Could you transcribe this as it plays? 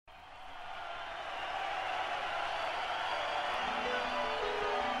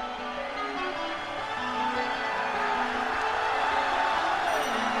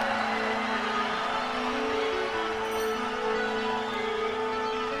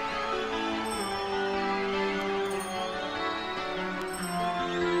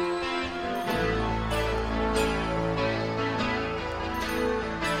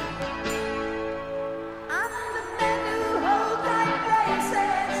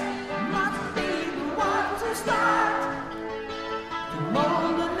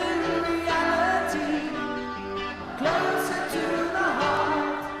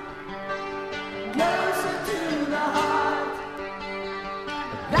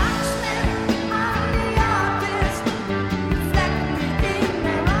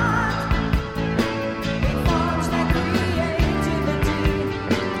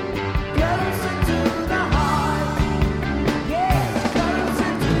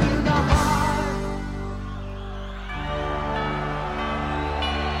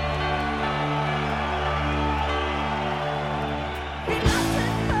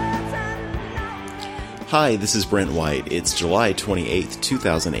Hi, this is Brent White. It's July 28th,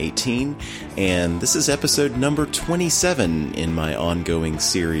 2018, and this is episode number 27 in my ongoing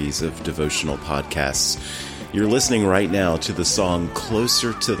series of devotional podcasts. You're listening right now to the song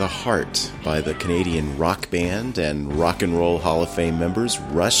Closer to the Heart by the Canadian rock band and Rock and Roll Hall of Fame members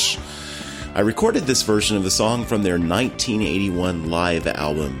Rush. I recorded this version of the song from their 1981 live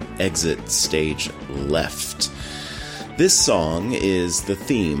album, Exit Stage Left. This song is the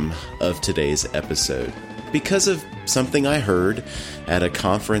theme of today's episode because of something I heard at a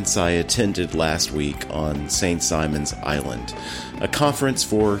conference I attended last week on St. Simon's Island, a conference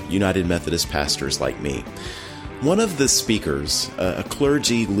for United Methodist pastors like me. One of the speakers, a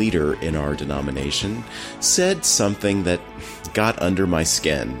clergy leader in our denomination, said something that got under my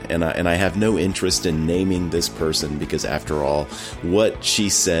skin, and I have no interest in naming this person because, after all, what she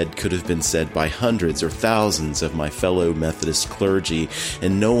said could have been said by hundreds or thousands of my fellow Methodist clergy,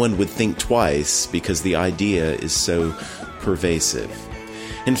 and no one would think twice because the idea is so pervasive.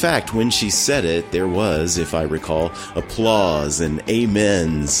 In fact, when she said it, there was, if I recall, applause and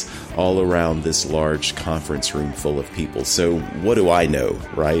amens all around this large conference room full of people. So what do I know,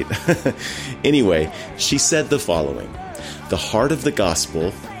 right? Anyway, she said the following: the heart of the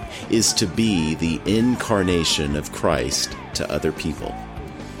gospel is to be the incarnation of Christ to other people.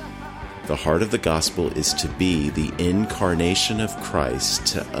 The heart of the gospel is to be the incarnation of Christ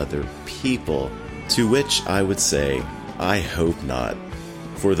to other people. To which I would say, I hope not.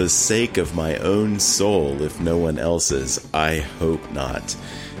 For the sake of my own soul, if no one else's, I hope not.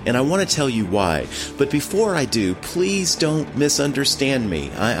 And I want to tell you why. But before I do, please don't misunderstand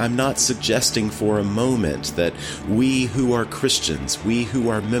me. I'm not suggesting for a moment that we who are Christians, we who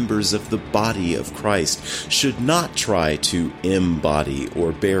are members of the body of Christ, should not try to embody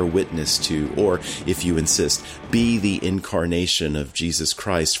or bear witness to, or, if you insist, be the incarnation of Jesus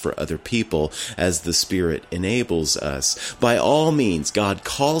Christ for other people as the Spirit enables us. By all means, God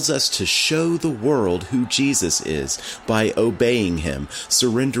calls us to show the world who Jesus is by obeying Him,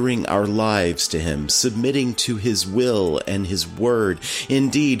 surrendering our lives to Him, submitting to His will and His word.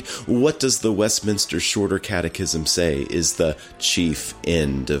 Indeed, what does the Westminster Shorter Catechism say is the chief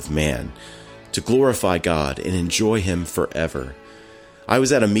end of man? To glorify God and enjoy Him forever. I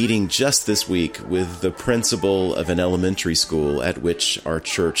was at a meeting just this week with the principal of an elementary school at which our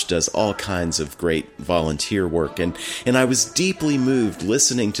church does all kinds of great volunteer work, and I was deeply moved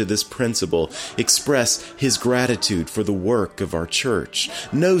listening to this principal express his gratitude for the work of our church.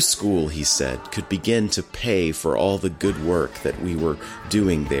 No school, he said, could begin to pay for all the good work that we were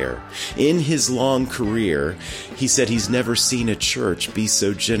doing there. In his long career, he said he's never seen a church be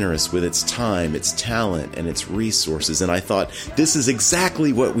so generous with its time, its talent, and its resources, and I thought, this is exactly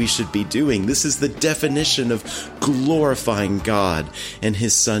what we should be doing. This is the definition of glorifying God and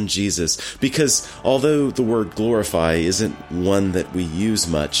His Son Jesus. Because although the word glorify isn't one that we use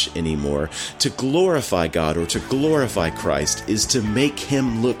much anymore, to glorify God or to glorify Christ is to make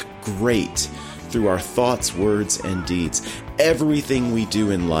Him look great through our thoughts, words, and deeds. Everything we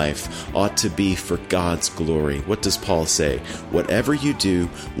do in life ought to be for God's glory. What does Paul say? Whatever you do,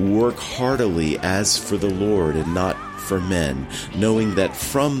 work heartily as for the Lord and not for men, knowing that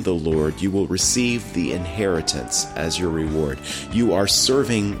from the Lord you will receive the inheritance as your reward. You are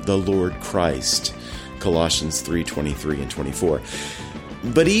serving the Lord Christ. Colossians 3:23 and 24.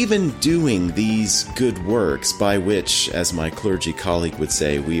 But even doing these good works, by which, as my clergy colleague would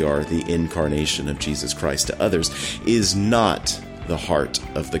say, we are the incarnation of Jesus Christ to others, is not the heart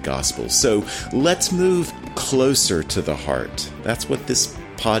of the gospel. So let's move closer to the heart. That's what this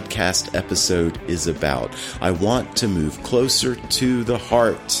podcast episode is about. I want to move closer to the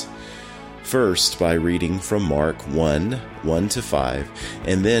heart. First, by reading from Mark 1:1-5,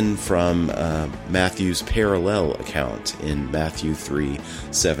 and then from Matthew's parallel account in Matthew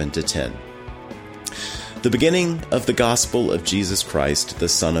 3:7-10. The beginning of the gospel of Jesus Christ, the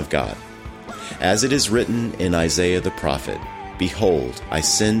Son of God. As it is written in Isaiah the prophet, Behold, I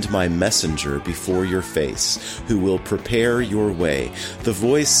send my messenger before your face, who will prepare your way. The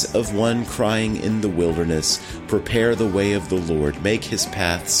voice of one crying in the wilderness, Prepare the way of the Lord, make His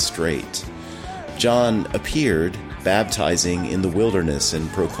paths straight. John appeared, baptizing in the wilderness and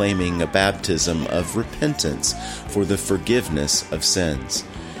proclaiming a baptism of repentance for the forgiveness of sins.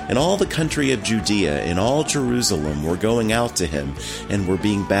 And all the country of Judea and all Jerusalem were going out to him and were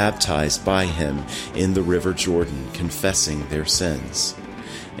being baptized by him in the river Jordan, confessing their sins.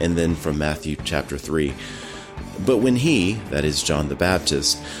 And then from Matthew chapter 3, But when he, that is John the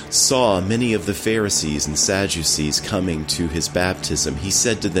Baptist, saw many of the Pharisees and Sadducees coming to his baptism, he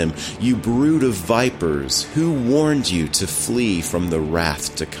said to them, You brood of vipers, who warned you to flee from the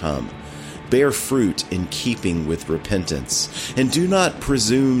wrath to come? bear fruit in keeping with repentance. And do not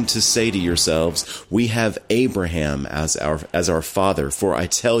presume to say to yourselves, we have Abraham as our father. For I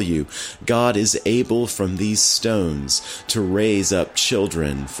tell you, God is able from these stones to raise up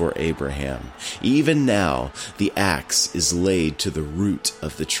children for Abraham. Even now the axe is laid to the root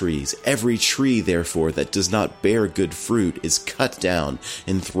of the trees. Every tree, therefore, that does not bear good fruit is cut down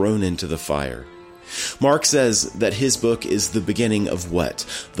and thrown into the fire. Mark says that his book is the beginning of what?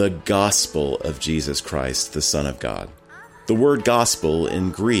 The gospel of Jesus Christ, the Son of God. The word gospel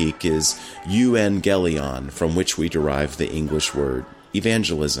in Greek is euangelion, from which we derive the English word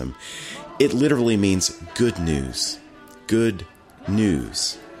evangelism. It literally means good news. Good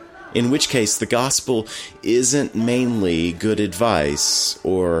news. In which case, the gospel isn't mainly good advice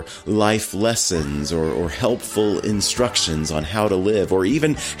or life lessons or helpful instructions on how to live or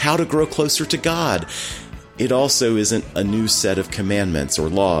even how to grow closer to God. It also isn't a new set of commandments or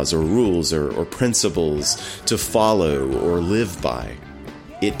laws or rules or principles to follow or live by.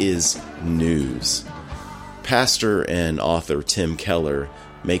 It is news. Pastor and author Tim Keller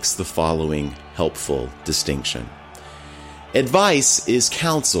makes the following helpful distinction. Advice is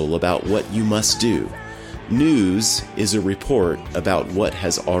counsel about what you must do. News is a report about what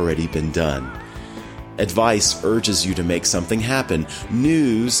has already been done. Advice urges you to make something happen.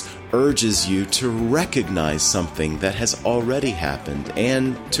 News urges you to recognize something that has already happened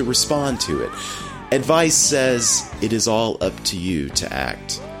and to respond to it. Advice says it is all up to you to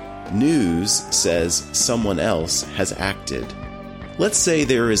act. News says someone else has acted. Let's say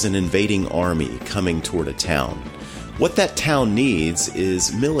there is an invading army coming toward a town. What that town needs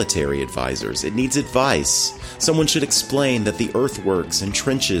is military advisors. It needs advice. Someone should explain that the earthworks and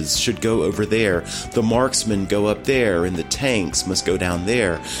trenches should go over there, the marksmen go up there, and the tanks must go down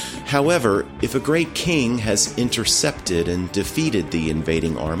there. However, if a great king has intercepted and defeated the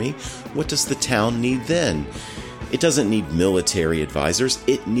invading army, what does the town need then? It doesn't need military advisors.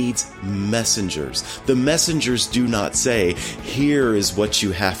 It needs messengers. The messengers do not say, here is what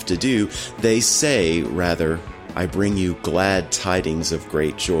you have to do. They say, rather, I bring you glad tidings of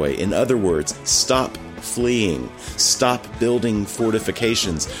great joy. In other words, stop fleeing. Stop building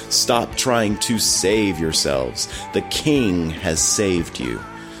fortifications. Stop trying to save yourselves. The King has saved you.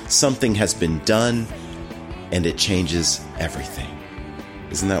 Something has been done, and it changes everything.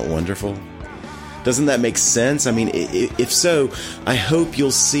 Isn't that wonderful? Doesn't that make sense? I mean, if so, I hope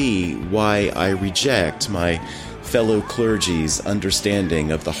you'll see why I reject my fellow clergy's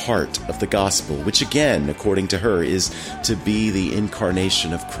understanding of the heart of the gospel, which again, according to her, is to be the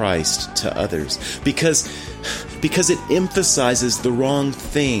incarnation of Christ to others. Because it emphasizes the wrong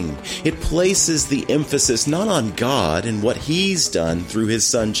thing. It places the emphasis not on God and what He's done through His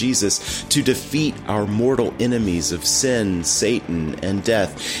Son Jesus to defeat our mortal enemies of sin, Satan, and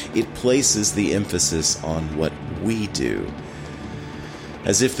death. It places the emphasis on what we do.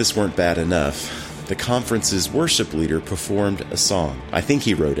 As if this weren't bad enough, the conference's worship leader performed a song. I think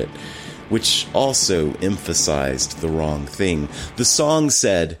he wrote it, which also emphasized the wrong thing. The song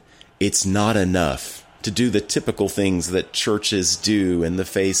said, it's not enough to do the typical things that churches do in the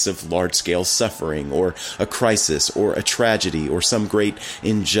face of large-scale suffering or a crisis or a tragedy or some great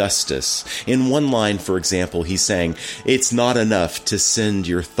injustice. In one line, for example, he sang, it's not enough to send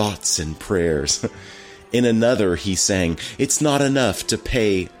your thoughts and prayers. In another, he sang, it's not enough to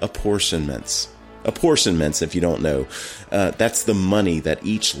pay apportionments. Apportionments, if you don't know, that's the money that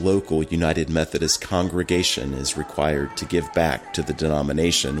each local United Methodist congregation is required to give back to the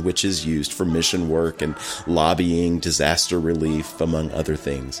denomination, which is used for mission work and lobbying, disaster relief, among other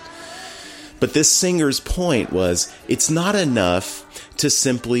things. But this singer's point was, it's not enough to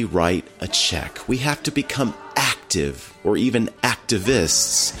simply write a check. We have to become active or even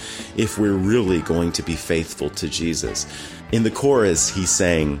activists if we're really going to be faithful to Jesus. In the chorus, he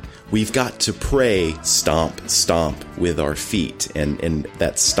sang, we've got to pray, stomp, stomp with our feet. And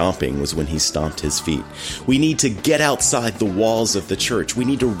that stomping was when he stomped his feet. We need to get outside the walls of the church. We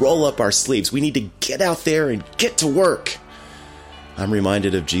need to roll up our sleeves. We need to get out there and get to work. I'm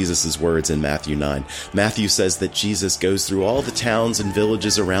reminded of Jesus' words in Matthew 9. Matthew says that Jesus goes through all the towns and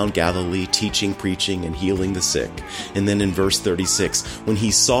villages around Galilee, teaching, preaching, and healing the sick. And then in verse 36, when he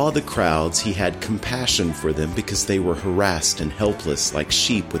saw the crowds, he had compassion for them because they were harassed and helpless like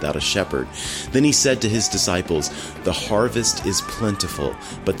sheep without a shepherd. Then he said to his disciples, the harvest is plentiful,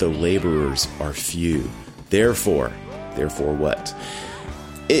 but the laborers are few. Therefore what?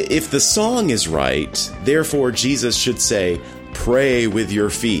 If the song is right, therefore Jesus should say, pray with your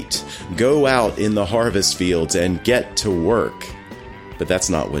feet. Go out in the harvest fields and get to work. But that's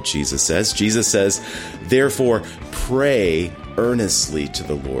not what Jesus says. Jesus says, therefore, pray earnestly to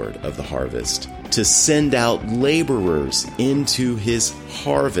the Lord of the harvest to send out laborers into his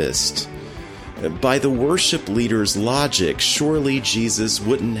harvest. By the worship leader's logic, surely Jesus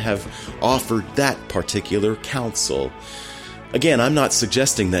wouldn't have offered that particular counsel. Again, I'm not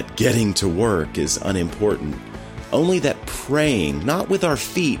suggesting that getting to work is unimportant. Only that praying, not with our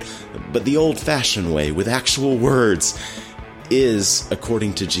feet, but the old-fashioned way, with actual words, is,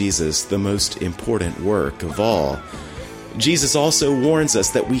 according to Jesus, the most important work of all. Jesus also warns us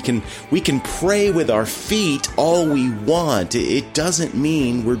that we can pray with our feet all we want. It doesn't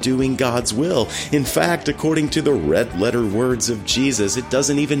mean we're doing God's will. In fact, according to the red-letter words of Jesus, it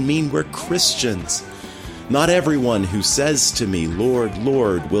doesn't even mean we're Christians. Not everyone who says to me, "Lord,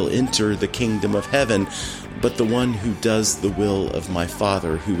 Lord," will enter the kingdom of heaven, but the one who does the will of my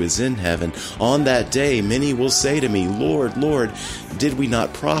Father who is in heaven. On that day, many will say to me, "Lord, Lord, did we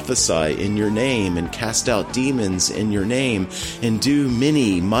not prophesy in your name and cast out demons in your name and do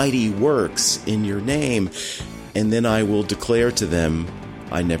many mighty works in your name?" And then I will declare to them,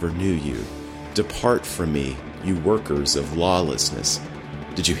 "I never knew you. Depart from me, you workers of lawlessness."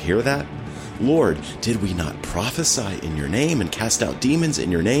 Did you hear that? "Lord, did we not prophesy in your name and cast out demons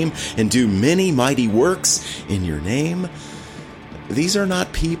in your name and do many mighty works in your name?" These are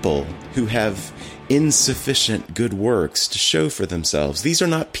not people who have insufficient good works to show for themselves. These are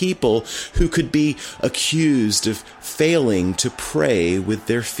not people who could be accused of failing to pray with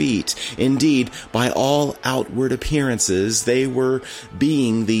their feet. Indeed, by all outward appearances, they were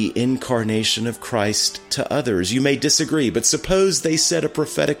being the incarnation of Christ to others. You may disagree, but suppose they said a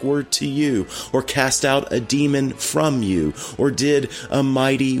prophetic word to you, or cast out a demon from you, or did a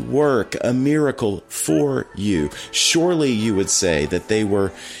mighty work, a miracle for you. Surely you would say that they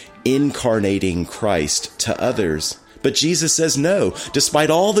were incarnating Christ to others. But Jesus says no. Despite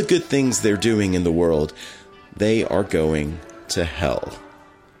all the good things they're doing in the world, they are going to hell.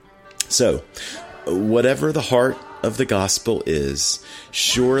 So, whatever the heart of the gospel is,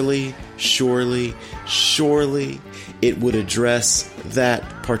 surely it would address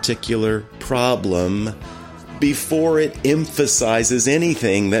that particular problem before it emphasizes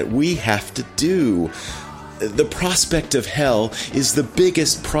anything that we have to do. The prospect of hell is the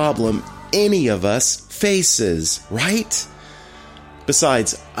biggest problem any of us faces, right?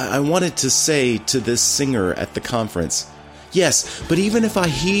 Besides, I wanted to say to this singer at the conference, "Yes, but even if I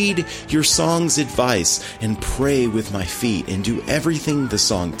heed your song's advice and pray with my feet and do everything the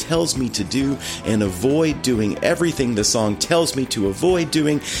song tells me to do and avoid doing everything the song tells me to avoid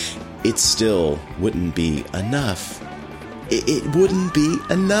doing, it still wouldn't be enough." It wouldn't be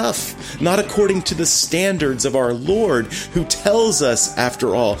enough. Not according to the standards of our Lord, who tells us,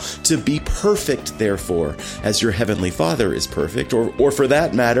 after all, to be perfect, therefore, as your heavenly Father is perfect, or for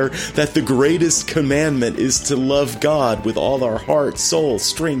that matter, that the greatest commandment is to love God with all our heart, soul,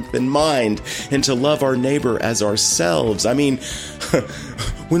 strength, and mind, and to love our neighbor as ourselves. I mean,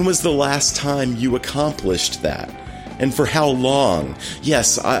 when was the last time you accomplished that? And for how long?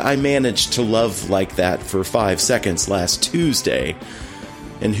 Yes, I managed to love like that for 5 seconds last Tuesday.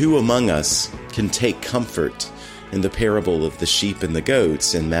 And who among us can take comfort in the parable of the sheep and the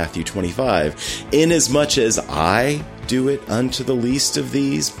goats in Matthew 25? Inasmuch as I do it unto the least of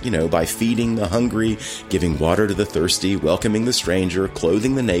these, by feeding the hungry, giving water to the thirsty, welcoming the stranger,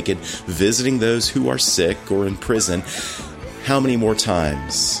 clothing the naked, visiting those who are sick or in prison, how many more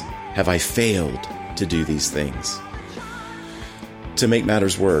times have I failed to do these things? To make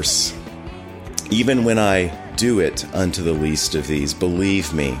matters worse, even when I do it unto the least of these,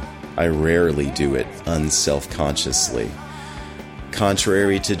 believe me, I rarely do it unselfconsciously.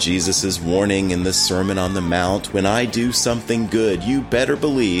 Contrary to Jesus' warning in the Sermon on the Mount, when I do something good, you better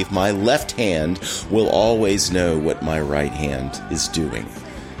believe my left hand will always know what my right hand is doing.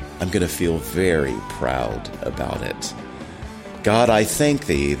 I'm going to feel very proud about it. God, I thank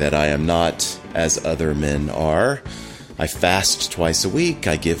thee that I am not as other men are. I fast twice a week.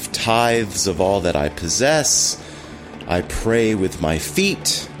 I give tithes of all that I possess. I pray with my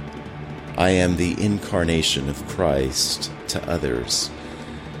feet. I am the incarnation of Christ to others.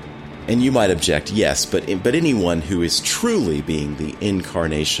 And you might object, yes, but anyone who is truly being the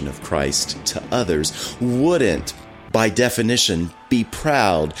incarnation of Christ to others wouldn't, by definition, be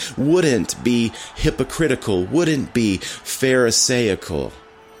proud, wouldn't be hypocritical, wouldn't be pharisaical.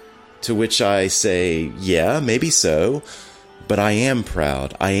 To which I say, yeah, maybe so, but I am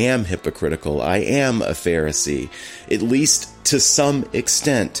proud, I am hypocritical, I am a Pharisee, at least to some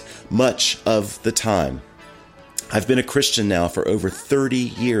extent, much of the time. I've been a Christian now for over 30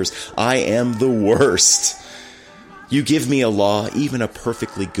 years. I am the worst. You give me a law, even a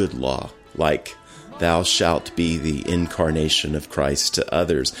perfectly good law, like thou shalt be the incarnation of Christ to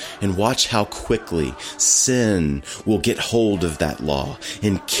others. And watch how quickly sin will get hold of that law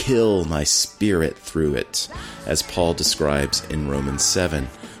and kill my spirit through it, as Paul describes in Romans 7.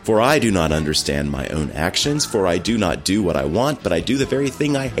 For I do not understand my own actions, for I do not do what I want, but I do the very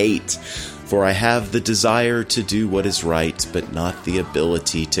thing I hate. For I have the desire to do what is right, but not the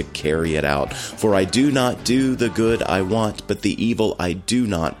ability to carry it out. For I do not do the good I want, but the evil I do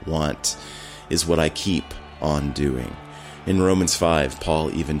not want is what I keep on doing. In Romans 5, Paul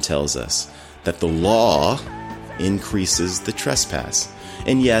even tells us that the law increases the trespass.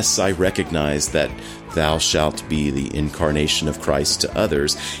 And yes, I recognize that thou shalt be the incarnation of Christ to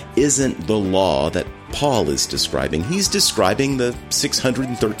others isn't the law that Paul is describing. He's describing the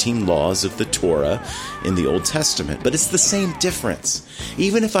 613 laws of the Torah in the Old Testament, but it's the same difference.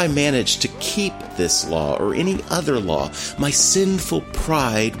 Even if I manage to keep this law or any other law, my sinful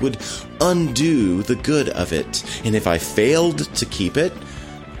pride would undo the good of it. And if I failed to keep it,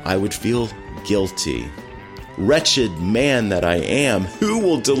 I would feel guilty. Wretched man that I am, who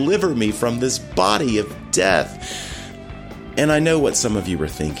will deliver me from this body of death? And I know what some of you are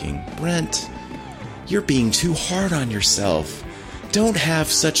thinking. Brent, you're being too hard on yourself. Don't have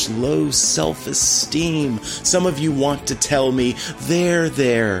such low self-esteem. Some of you want to tell me,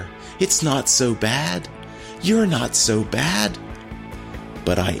 there, it's not so bad. You're not so bad.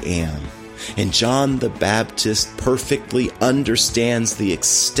 But I am. And John the Baptist perfectly understands the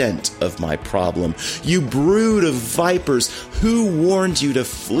extent of my problem. You brood of vipers, who warned you to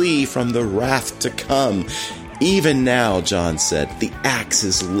flee from the wrath to come? Even now, John said, the axe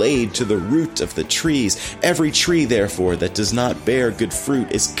is laid to the root of the trees. Every tree, therefore, that does not bear good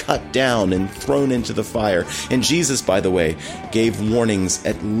fruit is cut down and thrown into the fire. And Jesus, by the way, gave warnings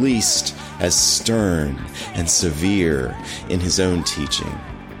at least as stern and severe in his own teaching.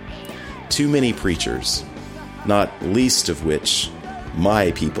 Too many preachers, not least of which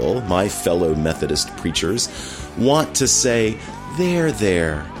my people, my fellow Methodist preachers, want to say,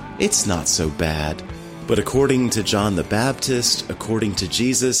 there, it's not so bad. But according to John the Baptist, according to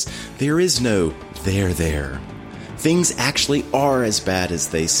Jesus, there is no there. Things actually are as bad as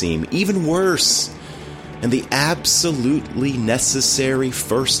they seem, even worse. And the absolutely necessary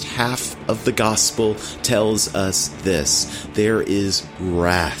first half of the gospel tells us this: there is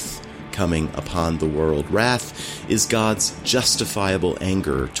wrath coming upon the world. Wrath is God's justifiable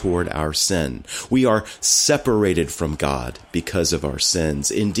anger toward our sin. We are separated from God because of our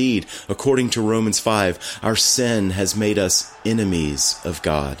sins. Indeed, according to Romans 5, our sin has made us enemies of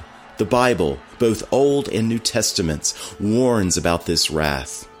God. The Bible, both Old and New Testaments, warns about this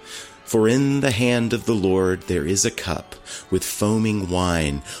wrath. For in the hand of the Lord there is a cup with foaming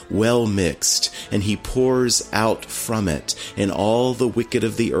wine, well mixed, and he pours out from it, and all the wicked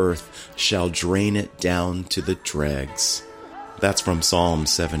of the earth shall drain it down to the dregs. That's from Psalm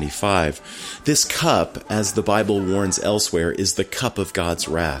 75. This cup, as the Bible warns elsewhere, is the cup of God's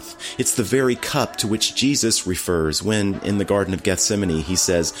wrath. It's the very cup to which Jesus refers when, in the Garden of Gethsemane, he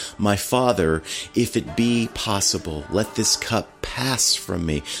says, "My Father, if it be possible, let this cup pass from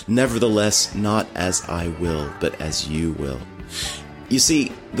me. Nevertheless, not as I will, but as you will." You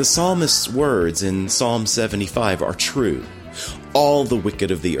see, the psalmist's words in Psalm 75 are true. All the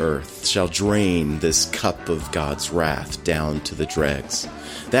wicked of the earth shall drain this cup of God's wrath down to the dregs.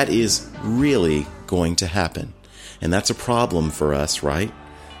 That is really going to happen. And that's a problem for us, right?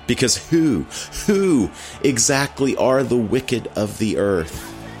 Because who exactly are the wicked of the earth?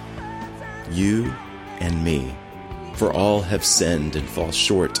 You and me. For all have sinned and fall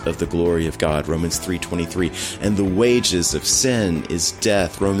short of the glory of God, Romans 3:23. And the wages of sin is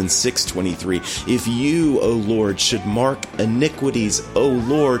death, Romans 6:23. If you, O Lord, should mark iniquities, O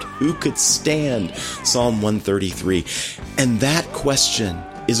Lord, who could stand? Psalm 133. And that question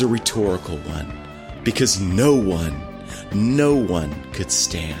is a rhetorical one, because no one could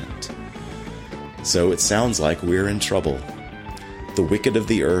stand. So it sounds like we're in trouble. The wicked of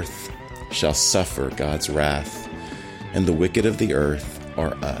the earth shall suffer God's wrath, and the wicked of the earth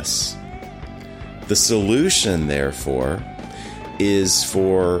are us. The solution, therefore, is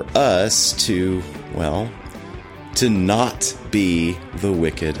for us to not be the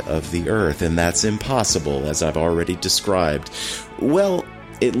wicked of the earth. And that's impossible, as I've already described. Well,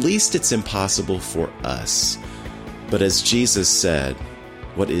 at least it's impossible for us. But as Jesus said,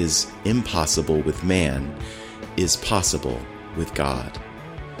 what is impossible with man is possible with God.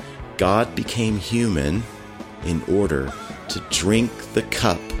 God became human in order to drink the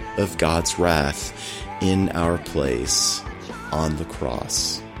cup of God's wrath in our place on the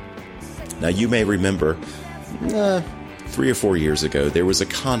cross. Now you may remember, 3 or 4 years ago, there was a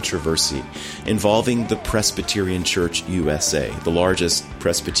controversy involving the Presbyterian Church USA, the largest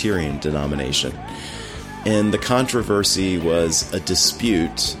Presbyterian denomination. And the controversy was a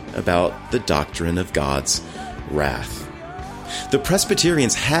dispute about the doctrine of God's wrath. The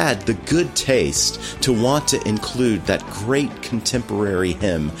Presbyterians had the good taste to want to include that great contemporary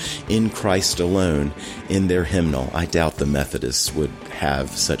hymn, In Christ Alone, in their hymnal. I doubt the Methodists would have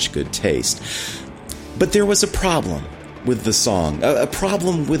such good taste. But there was a problem with the song, a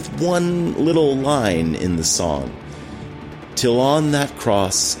problem with one little line in the song. Till on that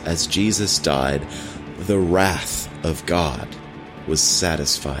cross, as Jesus died, the wrath of God was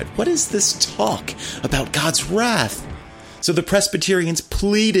satisfied. What is this talk about God's wrath? So the Presbyterians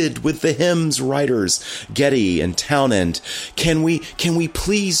pleaded with the hymn's writers, Getty and Townend, can we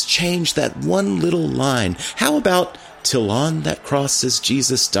please change that one little line? How about, till on that cross as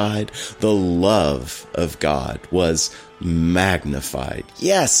Jesus died, the love of God was magnified.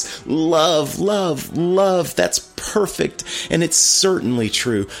 Yes, love, love, love. That's perfect. And it's certainly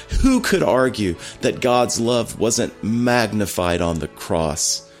true. Who could argue that God's love wasn't magnified on the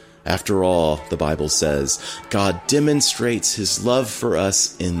cross? After all, the Bible says, God demonstrates his love for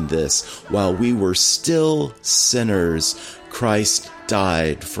us in this: while we were still sinners, Christ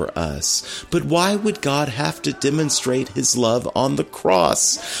died for us. But why would God have to demonstrate his love on the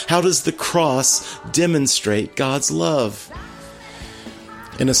cross? How does the cross demonstrate God's love?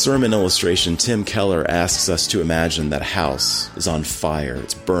 In a sermon illustration, Tim Keller asks us to imagine that a house is on fire.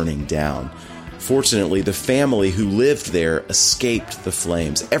 It's burning down. Fortunately, the family who lived there escaped the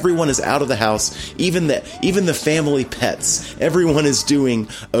flames. Everyone is out of the house, even the family pets. Everyone is doing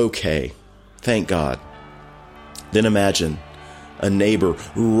okay. Thank God. Then imagine a neighbor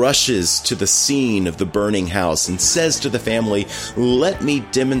rushes to the scene of the burning house and says to the family, let me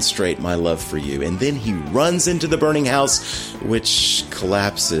demonstrate my love for you. And then he runs into the burning house, which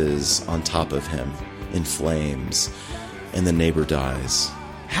collapses on top of him in flames, and the neighbor dies.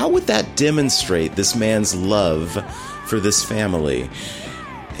 How would that demonstrate this man's love for this family?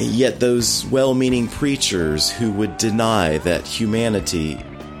 Yet those well-meaning preachers who would deny that humanity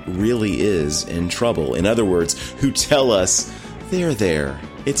really is in trouble, in other words, who tell us, there,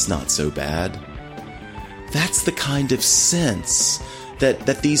 it's not so bad. That's the kind of sense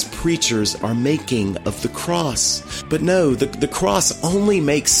that these preachers are making of the cross. But no, the cross only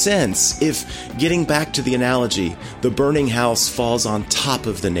makes sense if, getting back to the analogy, the burning house falls on top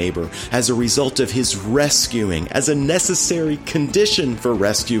of the neighbor as a result of his rescuing, as a necessary condition for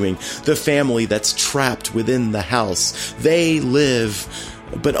rescuing the family that's trapped within the house. They live,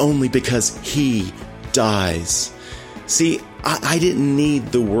 but only because he dies. See, I didn't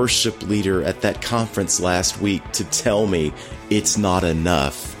need the worship leader at that conference last week to tell me it's not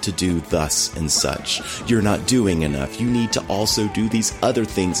enough to do thus and such. You're not doing enough. You need to also do these other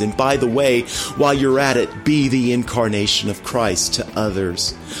things. And by the way, while you're at it, be the incarnation of Christ to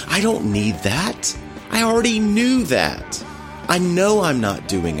others. I don't need that. I already knew that. I know I'm not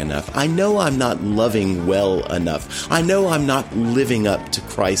doing enough. I know I'm not loving well enough. I know I'm not living up to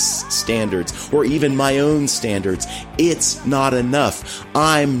Christ's standards or even my own standards. It's not enough.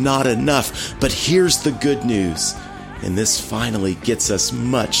 I'm not enough. But here's the good news. And this finally gets us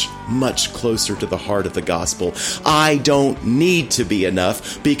much, much closer to the heart of the gospel. I don't need to be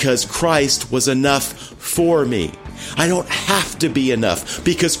enough because Christ was enough for me. I don't have to be enough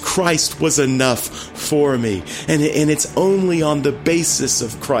because Christ was enough for me. And it's only on the basis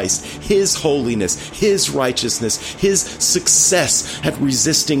of Christ, his holiness, his righteousness, his success at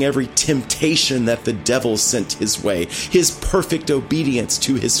resisting every temptation that the devil sent his way, his perfect obedience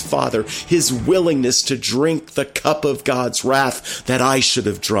to his Father, his willingness to drink the cup of God's wrath that I should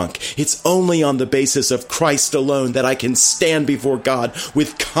have drunk. It's only on the basis of Christ alone that I can stand before God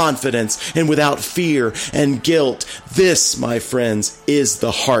with confidence and without fear and guilt. This, my friends, is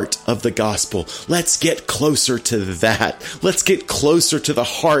the heart of the gospel. Let's get closer to that. Let's get closer to the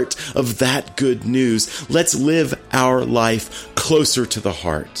heart of that good news. Let's live our life closer to the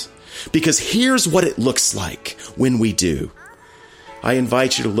heart. Because here's what it looks like when we do. I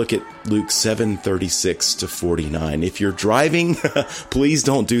invite you to look at Luke 7:36 to 49. If you're driving, please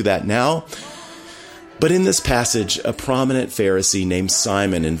don't do that now. But in this passage, a prominent Pharisee named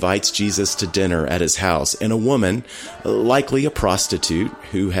Simon invites Jesus to dinner at his house, and a woman, likely a prostitute,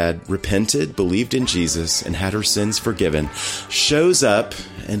 who had repented, believed in Jesus, and had her sins forgiven, shows up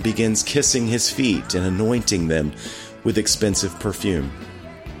and begins kissing his feet and anointing them with expensive perfume.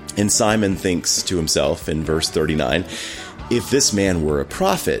 And Simon thinks to himself in verse 39, if this man were a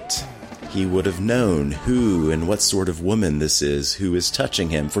prophet, he would have known who and what sort of woman this is who is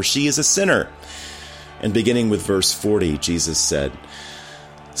touching him, for she is a sinner. And beginning with verse 40, Jesus said,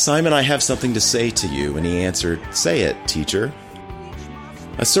 "Simon, I have something to say to you." And he answered, "Say it, teacher."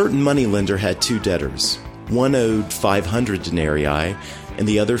 A certain moneylender had 2 debtors. One owed 500 denarii and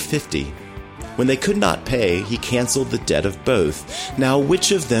the other 50. When they could not pay, he canceled the debt of both. Now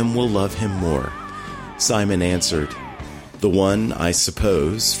which of them will love him more? Simon answered, "The one, I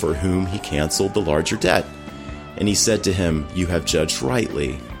suppose, for whom he canceled the larger debt." And he said to him, "You have judged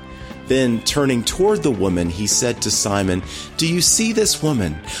rightly." Then, turning toward the woman, he said to Simon, "Do you see this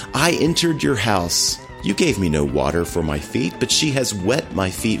woman? I entered your house. You gave me no water for my feet, but she has wet my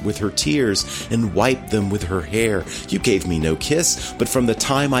feet with her tears and wiped them with her hair. You gave me no kiss, but from the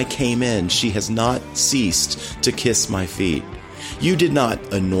time I came in, she has not ceased to kiss my feet. You did not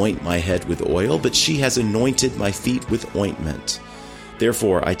anoint my head with oil, but she has anointed my feet with ointment.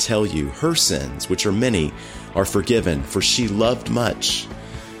 Therefore, I tell you, her sins, which are many, are forgiven, for she loved much.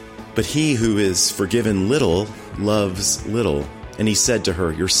 But he who is forgiven little loves little." And he said to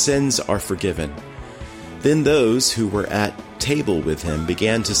her, "Your sins are forgiven." Then those who were at table with him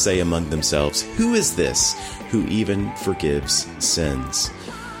began to say among themselves, "Who is this who even forgives sins?"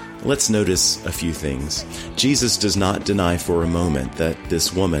 Let's notice a few things. Jesus does not deny for a moment that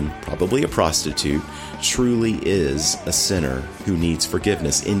this woman, probably a prostitute, truly is a sinner who needs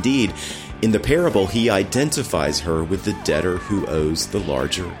forgiveness. Indeed, in the parable, he identifies her with the debtor who owes the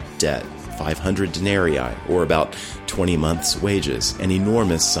larger debt, 500 denarii, or about 20 months' wages, an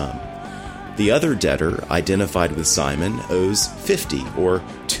enormous sum. The other debtor, identified with Simon, owes 50, or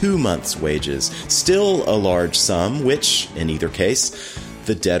 2 months' wages, still a large sum, which, in either case,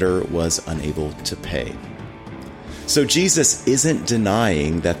 the debtor was unable to pay. So Jesus isn't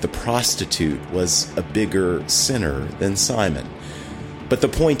denying that the prostitute was a bigger sinner than Simon. But the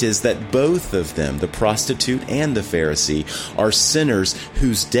point is that both of them, the prostitute and the Pharisee, are sinners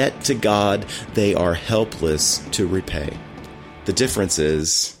whose debt to God they are helpless to repay. The difference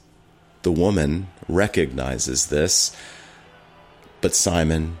is, the woman recognizes this, but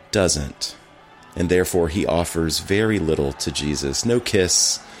Simon doesn't. And therefore he offers very little to Jesus. No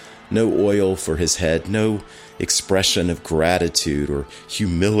kiss, no oil for his head, no expression of gratitude or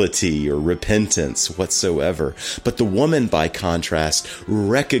humility or repentance whatsoever. But the woman, by contrast,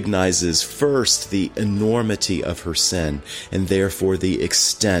 recognizes first the enormity of her sin and therefore the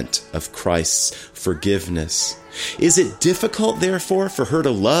extent of Christ's forgiveness. Is it difficult, therefore, for her to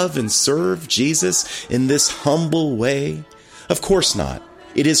love and serve Jesus in this humble way? Of course not.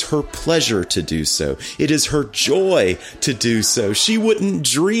 It is her pleasure to do so. It is her joy to do so. She wouldn't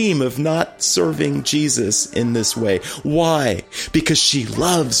dream of not serving Jesus in this way. Why? Because she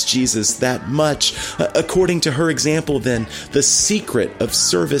loves Jesus that much. According to her example, then, the secret of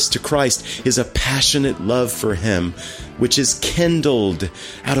service to Christ is a passionate love for him, which is kindled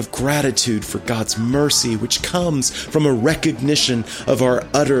out of gratitude for God's mercy, which comes from a recognition of our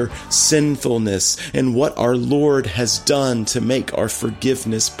utter sinfulness and what our Lord has done to make our forgiveness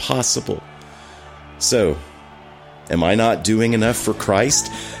possible. So, am I not doing enough for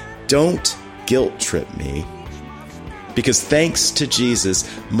Christ? Don't guilt trip me, because thanks to Jesus,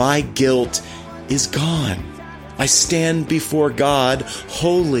 my guilt is gone. I stand before God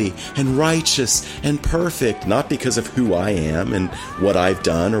holy and righteous and perfect, not because of who I am and what I've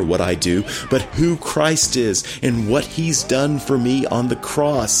done or what I do, but who Christ is and what he's done for me on the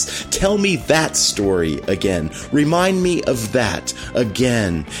cross. Tell me that story again. Remind me of that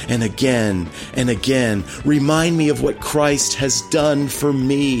again and again and again. Remind me of what Christ has done for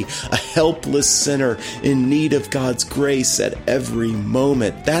me, a helpless sinner in need of God's grace at every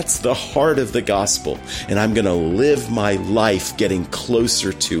moment. That's the heart of the gospel, and I'm going to live my life getting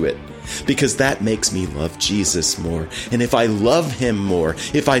closer to it, because that makes me love Jesus more. And if I love him more,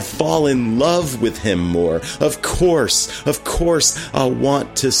 if I fall in love with him more, of course, I'll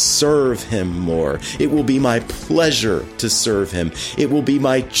want to serve him more. It will be my pleasure to serve him. It will be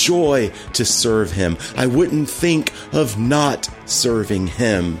my joy to serve him. I wouldn't think of not serving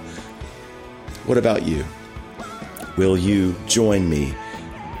him. What about you? Will you join me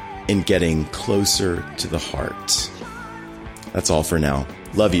in getting closer to the heart? That's all for now.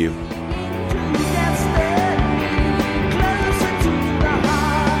 Love you.